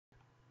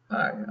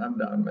Hi, I'm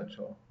Don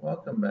Mitchell.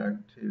 Welcome back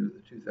to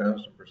the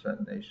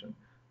 2000% Nation,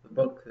 the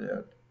book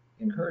that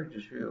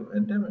encourages you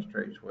and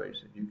demonstrates ways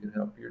that you can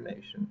help your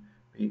nation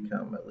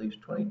become at least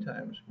 20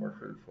 times more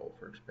fruitful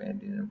for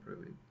expanding and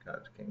improving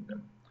God's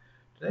kingdom.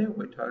 Today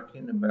we'll be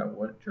talking about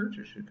what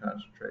churches should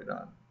concentrate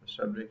on, the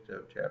subject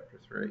of chapter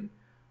 3.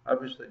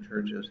 Obviously,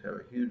 churches have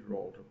a huge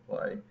role to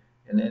play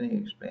in any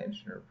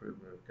expansion or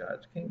improvement of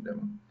God's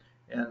kingdom.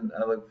 And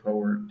I look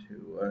forward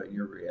to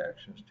your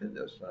reactions to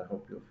this, and I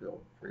hope you'll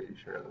feel free to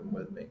share them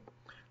with me.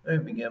 Let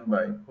me begin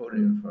by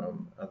quoting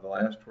from the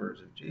last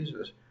words of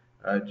Jesus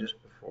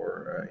just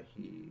before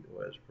he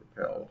was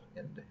propelled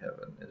into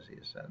heaven as he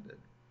ascended.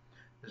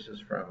 This is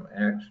from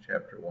Acts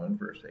chapter 1,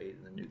 verse 8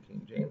 in the New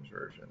King James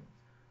Version.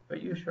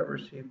 But you shall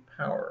receive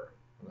power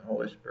when the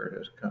Holy Spirit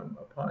has come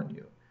upon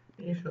you,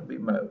 and you shall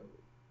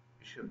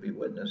be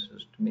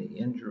witnesses to me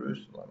in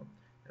Jerusalem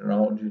and in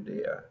all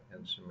Judea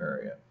and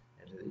Samaria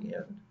and to the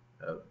end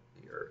of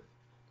the earth.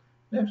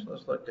 Next,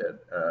 let's look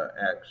at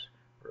Acts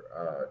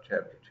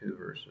chapter 2,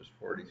 verses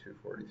 40 through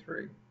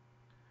 43.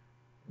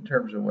 In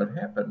terms of what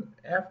happened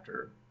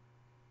after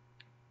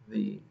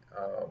the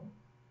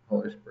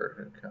Holy Spirit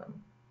had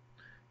come.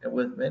 And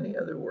with many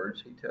other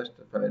words, he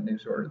testified and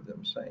exhorted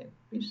them, saying,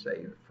 Be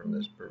saved from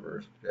this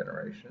perverse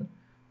generation.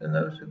 And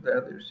those who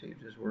gladly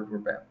received his word were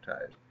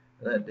baptized.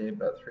 And that day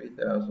about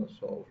 3,000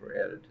 souls were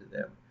added to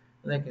them.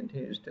 And they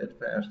continued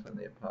steadfast in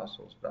the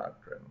apostles'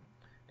 doctrine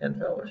and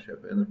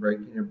fellowship, in the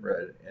breaking of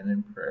bread, and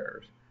in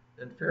prayers.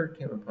 Then fear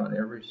came upon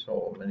every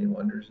soul. Many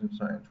wonders and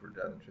signs were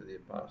done through the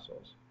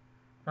apostles.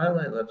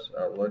 Finally, let's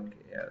look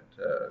at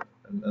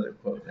another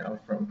quote now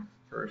from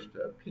 1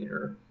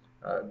 Peter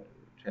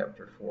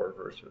chapter 4,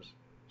 verses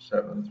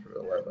 7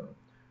 through 11.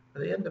 For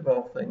the end of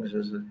all things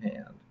is at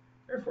hand.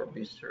 Therefore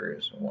be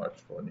serious and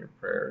watchful in your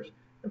prayers.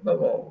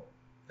 Above all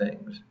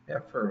things,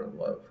 have fervent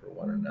love for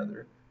one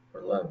another,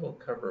 for love will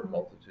cover a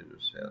multitude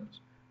of sins.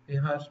 Be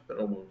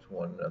hospitable to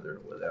one another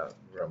without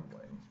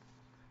grumbling.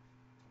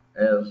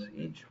 As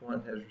each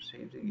one has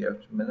received a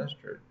gift,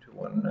 minister to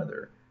one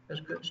another as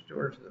good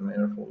stewards of the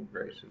manifold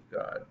grace of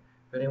God.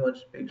 If anyone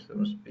speaks, let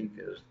him speak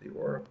as the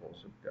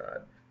oracles of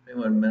God. If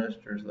anyone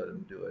ministers, let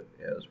him do it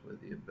as with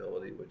the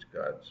ability which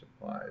God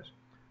supplies,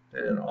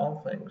 that in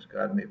all things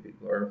God may be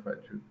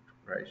glorified through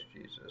Christ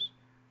Jesus,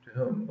 to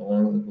whom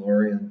belong the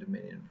glory and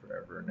dominion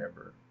forever and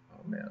ever.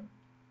 Amen.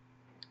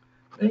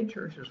 Many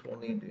churches will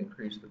need to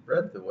increase the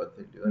breadth of what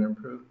they do and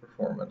improve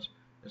performance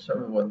in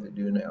some of what they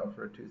do now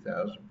for a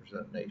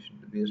 2000% nation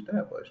to be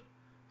established.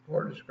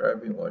 Before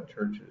describing what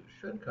churches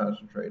should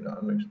concentrate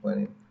on and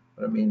explaining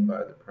what I mean by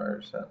the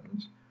prior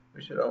sentence,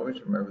 we should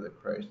always remember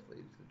that Christ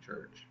leads the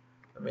church.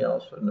 Let me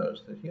also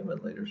notice that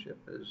human leadership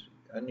is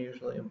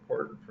unusually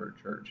important for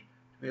a church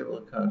to be able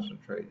to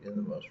concentrate in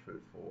the most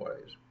fruitful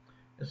ways.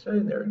 In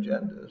setting their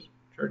agendas,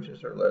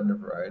 churches are led in a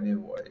variety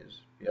of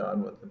ways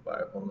beyond what the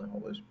Bible and the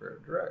Holy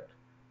Spirit direct.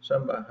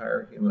 Some by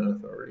higher human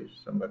authorities,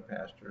 some by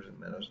pastors and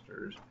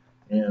ministers,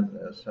 and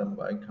some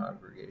by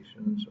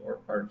congregations or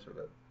parts of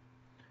it.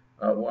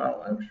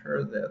 While I'm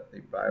sure that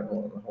the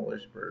Bible and the Holy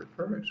Spirit are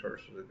perfect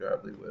sources of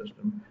godly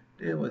wisdom,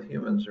 dealing with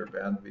humans are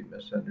bound to be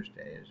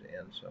misunderstandings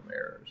and some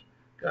errors.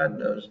 God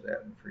knows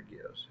that and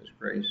forgives. His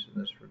grace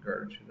in this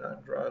regard should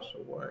not draw us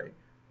away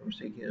from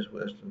seeking his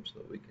wisdom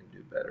so that we can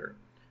do better.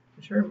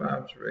 In sharing my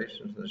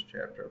observations in this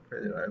chapter, I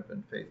pray that I have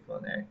been faithful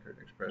and accurate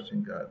in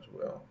expressing God's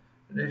will.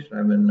 In addition,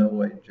 I'm in no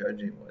way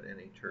judging what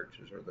any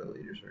churches or their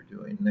leaders are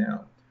doing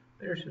now.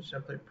 Leaders should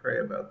simply pray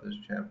about this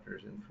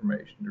chapter's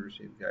information to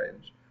receive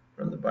guidance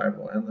from the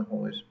Bible and the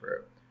Holy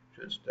Spirit,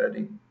 should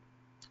study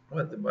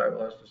what the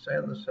Bible has to say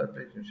on the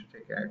subject, and should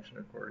take action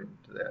according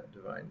to that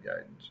divine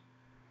guidance.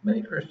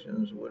 Many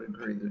Christians would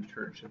agree the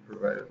church should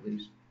provide at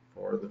least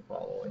for the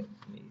following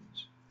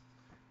needs.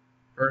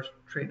 First,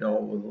 treat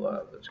all with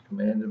love. It's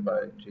commanded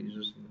by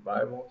Jesus in the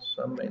Bible.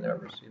 Some may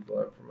not receive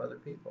love from other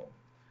people.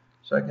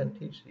 Second,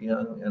 teach the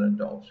young and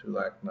adults who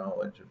lack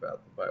knowledge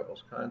about the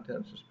Bible's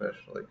contents,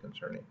 especially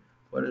concerning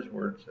what his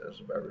word says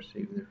about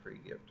receiving the free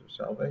gift of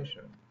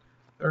salvation.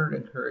 Third,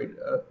 encourage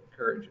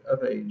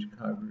of-age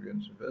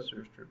congregants and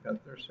visitors to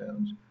repent their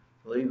sins,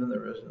 believe in the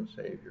risen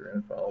Savior,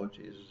 and follow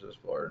Jesus as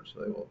Lord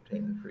so they will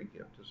obtain the free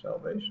gift of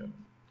salvation.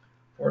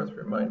 Fourth,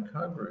 remind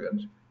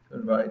congregants to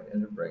invite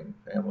and to bring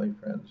family,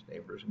 friends,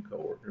 neighbors, and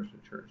co-workers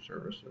to church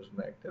services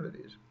and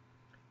activities.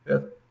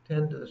 Fifth,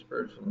 tend to the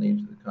spiritual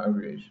needs of the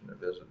congregation and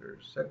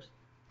visitors. Sixth,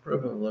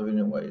 approve of living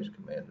in ways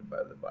commanded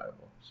by the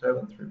Bible.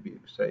 Seventh,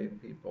 rebuke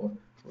saved people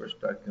who are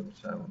stuck in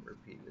some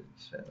repeated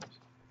sins.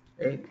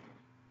 Eighth,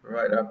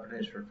 provide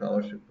opportunities for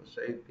fellowship with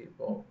saved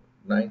people.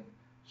 Ninth,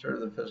 serve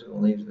the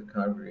physical needs of the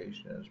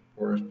congregation and its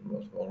poorest and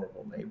most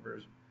vulnerable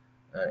neighbors.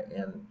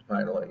 And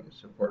finally,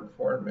 support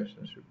foreign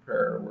missions through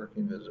prayer,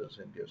 working visits,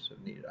 and gifts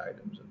of need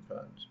items and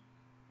funds.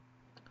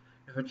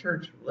 If a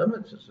church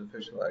limits its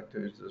official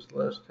activities to this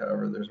list,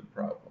 however, there's a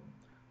problem.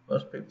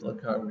 Most people in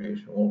the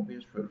congregation won't be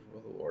as fruitful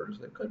with the Lord as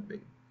they could be.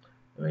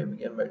 Let me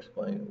begin by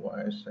explaining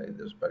why I say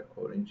this by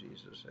quoting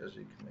Jesus as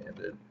he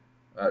commented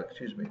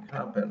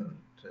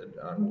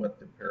on what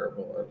the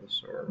parable of the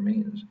sower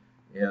means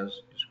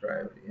as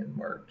described in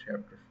Mark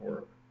chapter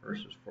 4,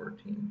 verses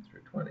 14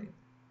 through 20.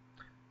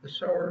 The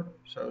sower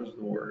sows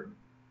the word,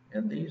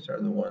 and these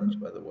are the ones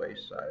by the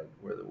wayside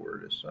where the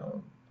word is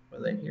sown.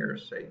 When they hear,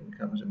 Satan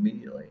comes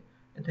immediately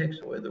and takes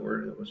away the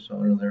word that was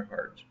sown in their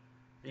hearts.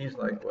 These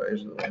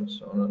likewise are the ones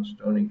sown on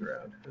stony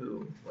ground,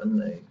 who, when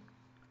they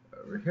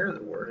hear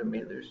the word,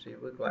 immediately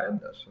receive with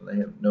gladness, and they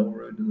have no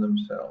root in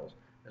themselves,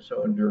 and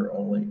so endure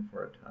only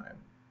for a time.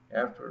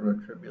 Afterward,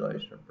 when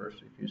tribulation or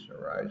persecution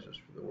arises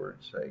for the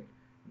word's sake,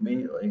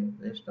 immediately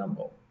they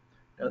stumble.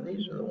 Now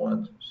these are the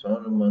ones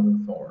sown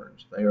among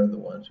thorns. They are the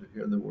ones who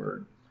hear the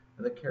word,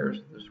 and the cares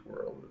of this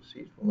world, the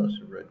deceitfulness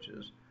of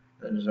riches,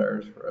 and the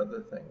desires for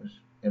other things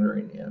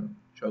entering in,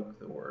 choke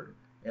the word,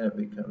 and it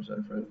becomes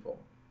unfruitful.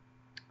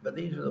 But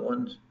these are the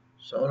ones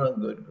sown on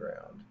good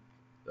ground.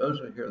 Those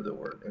who hear the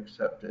word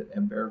accept it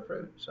and bear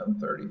fruit, some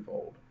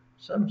 30-fold,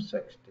 some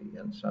 60,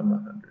 and some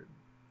 100.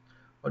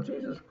 Well,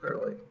 Jesus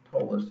clearly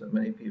told us that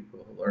many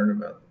people who learn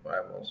about the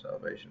Bible and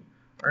salvation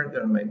aren't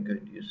going to make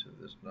good use of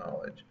this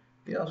knowledge.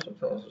 He also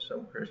tells us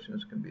some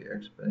Christians can be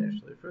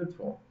exponentially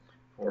fruitful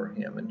for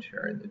him in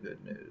sharing the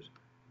good news.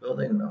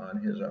 Building on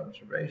his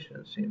observation,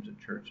 it seems that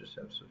churches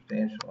have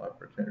substantial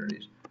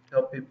opportunities to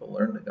help people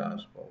learn the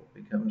gospel,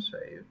 become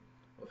saved,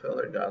 fulfill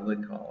their godly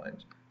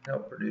callings,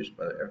 help produce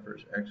by their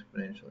efforts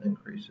exponential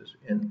increases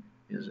in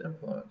his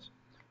influence.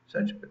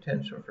 Such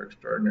potential for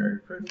extraordinary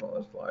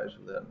fruitfulness lies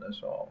within us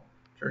all.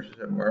 Churches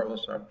have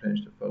marvelous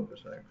opportunities to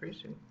focus on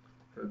increasing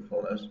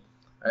fruitfulness.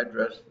 I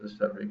addressed the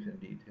subject in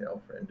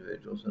detail for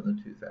individuals in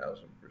the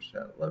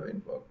 2000% Living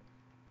book.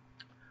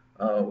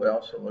 We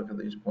also look at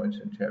these points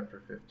in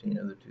chapter 15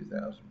 of the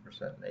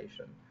 2000%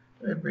 Nation.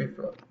 Let me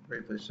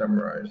briefly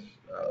summarize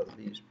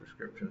these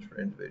prescriptions for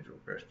individual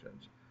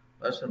Christians.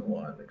 Lesson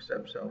 1,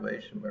 accept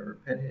salvation by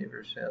repenting of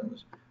your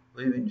sins,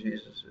 believing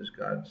Jesus is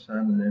God's Son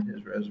and in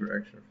his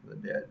resurrection from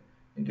the dead,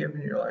 and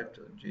giving your life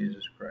to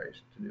Jesus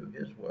Christ to do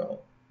his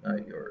will,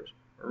 not yours.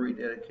 Or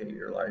rededicate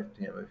your life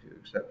to him if you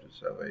accepted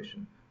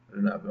salvation but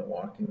have not been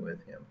walking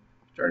with him.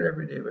 Start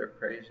every day by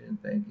praising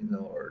and thanking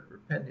the Lord,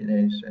 repenting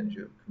any sins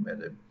you have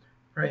committed,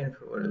 praying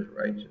for what is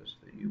righteous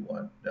that you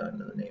want done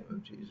in the name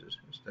of Jesus,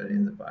 and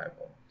studying the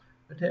Bible.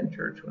 Attend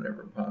church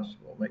whenever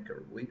possible. Make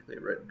a weekly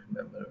written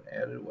commitment of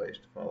added ways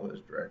to follow his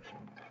direction,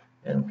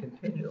 and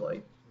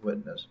continually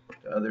witness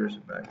to others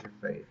about your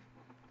faith,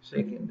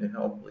 seeking to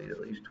help lead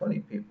at least 20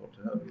 people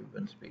to whom you've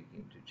been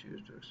speaking to choose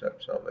to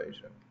accept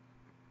salvation.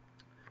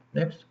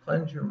 Next,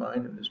 cleanse your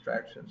mind of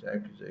distractions,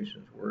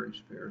 accusations,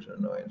 worries, fears,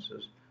 and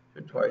annoyances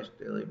through twice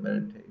daily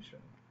meditation.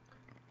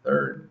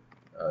 Third,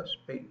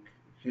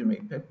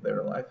 pick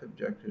better life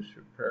objectives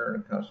through prayer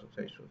and a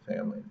consultation with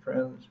family and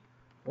friends.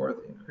 Fourth,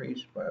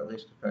 increase by at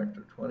least a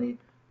factor of 20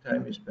 the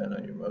time you spend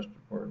on your most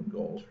important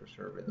goals for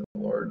serving the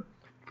Lord.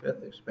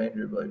 Fifth, expand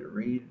your ability to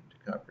read,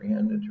 to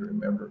comprehend, and to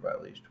remember by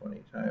at least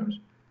 20 times.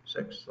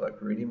 Sixth,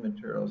 select reading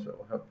materials that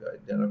will help you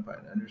identify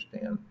and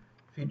understand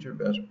future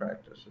best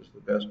practices,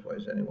 the best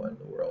ways anyone in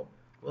the world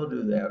will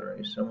do that or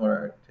any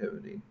similar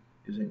activity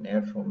using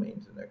natural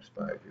means in the next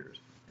 5 years.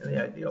 And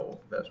the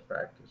ideal best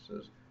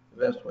practices,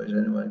 the best ways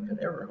anyone can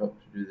ever hope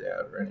to do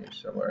that or any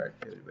similar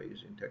activity by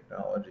using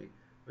technology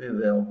will be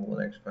available in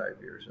the next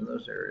 5 years in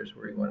those areas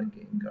where you want to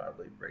gain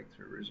godly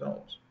breakthrough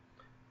results.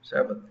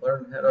 Seventh,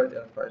 learn how to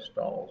identify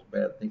stalls,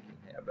 bad thinking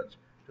habits,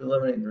 to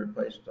eliminate and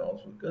replace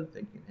stalls with good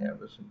thinking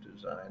habits, and to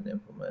design and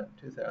implement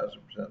 2000%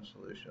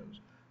 solutions,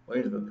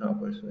 ways of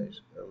accomplishing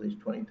these at least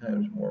 20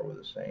 times more with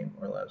the same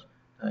or less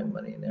time,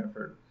 money, and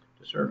effort,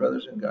 to serve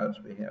others in God's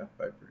behalf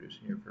by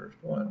producing your first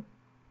one.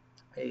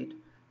 8,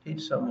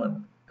 teach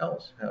someone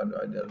else how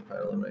to identify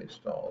and eliminate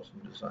stalls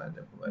and design and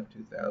implement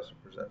 2000%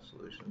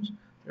 solutions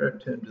that are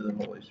attuned to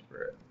the Holy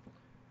Spirit.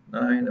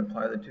 9,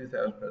 apply the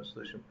 2000%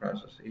 solution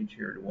process each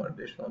year to one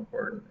additional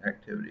important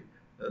activity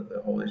that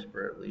the Holy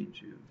Spirit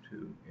leads you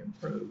to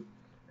improve.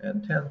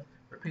 And 10,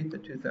 repeat the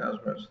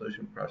 2000%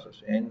 solution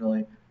process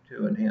annually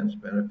to enhance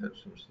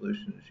benefits from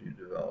solutions you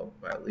develop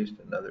by at least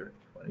another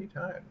 20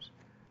 times.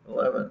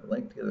 11,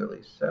 link together at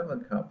least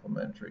 7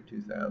 complementary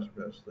 2000%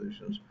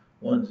 solutions,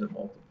 ones that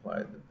multiply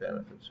the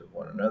benefits of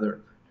one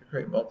another to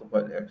create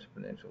multiplied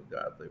exponential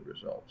godly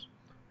results.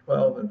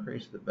 12,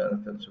 increase the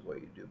benefits of what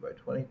you do by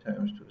 20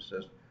 times to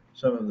assist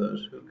some of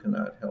those who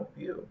cannot help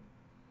you.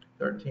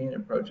 13,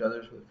 approach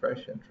others with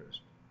fresh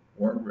interest,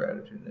 warm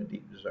gratitude, and a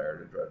deep desire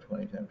to draw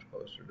 20 times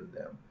closer to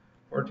them.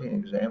 14,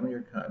 examine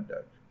your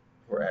conduct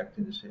before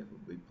acting to see if it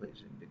will be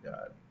pleasing to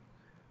God.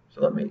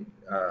 So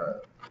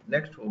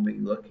next we'll be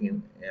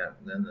looking at,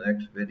 in the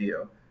next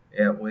video,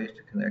 at ways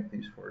to connect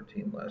these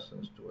 14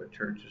 lessons to what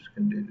churches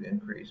can do to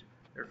increase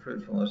their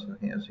fruitfulness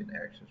enhancing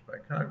actions by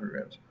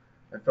congregants.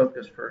 I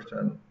focus first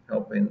on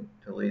helping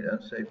to lead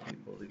unsaved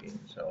people to gain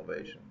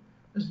salvation.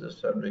 This is a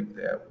subject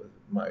that, with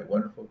my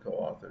wonderful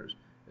co-authors,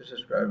 is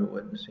described as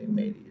witnessing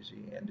made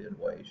easy and in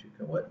ways you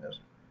can witness.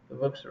 The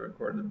books that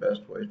record the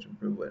best ways to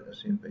improve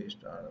witnessing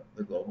based on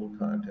the global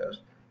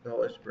contest the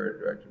Holy Spirit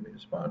directed me to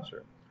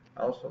sponsor.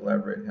 I also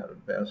elaborate how to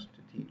best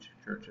to teach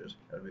churches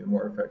how to be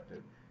more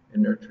effective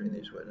in nurturing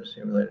these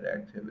witnessing-related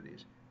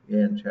activities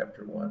in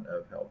Chapter 1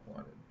 of Help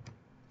Wanted.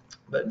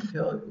 But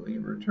until we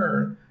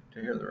return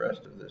to hear the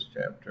rest of this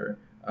chapter,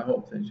 I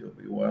hope that you'll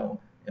be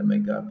well, and may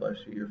God bless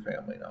you, your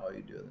family, and all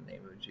you do in the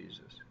name of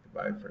Jesus.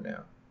 Goodbye for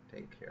now.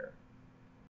 Take care.